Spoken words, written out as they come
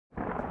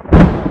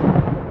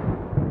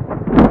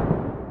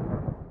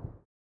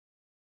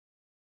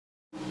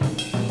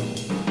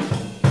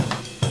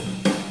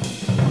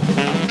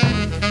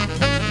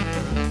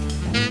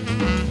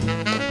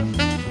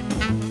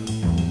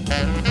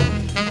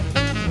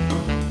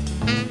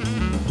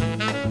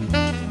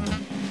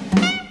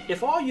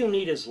If all you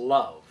need is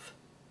love,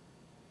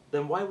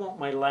 then why won't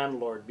my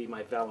landlord be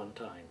my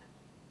Valentine?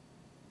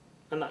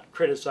 I'm not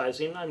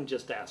criticizing, I'm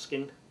just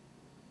asking.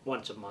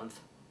 Once a month.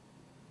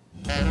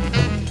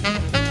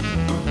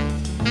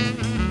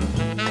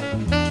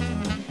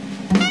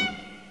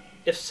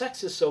 If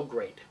sex is so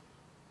great,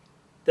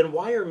 then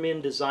why are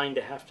men designed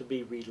to have to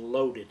be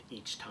reloaded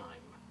each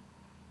time?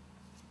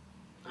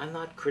 I'm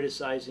not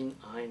criticizing,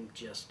 I'm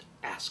just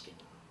asking.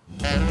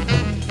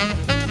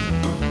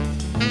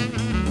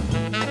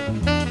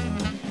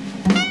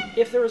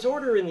 If there is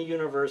order in the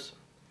universe,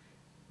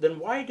 then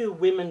why do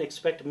women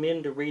expect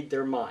men to read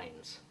their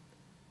minds,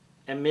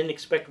 and men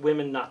expect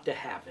women not to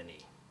have any?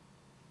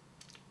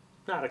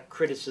 Not a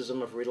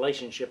criticism of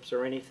relationships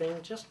or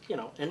anything, just,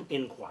 an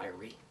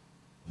inquiry.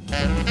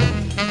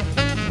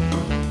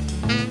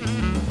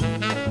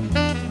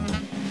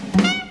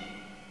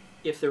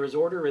 If there is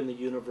order in the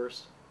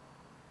universe,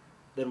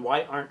 then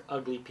why aren't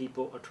ugly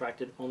people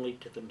attracted only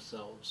to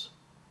themselves?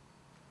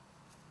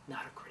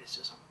 Not a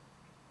criticism.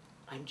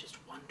 I'm just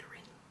wondering.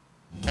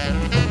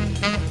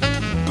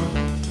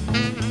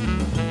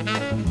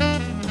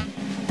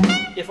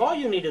 If all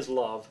you need is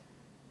love,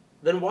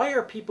 then why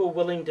are people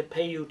willing to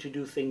pay you to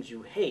do things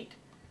you hate,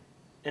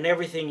 and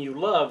everything you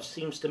love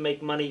seems to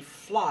make money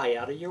fly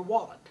out of your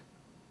wallet?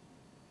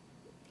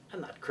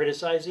 I'm not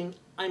criticizing,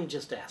 I'm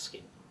just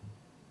asking.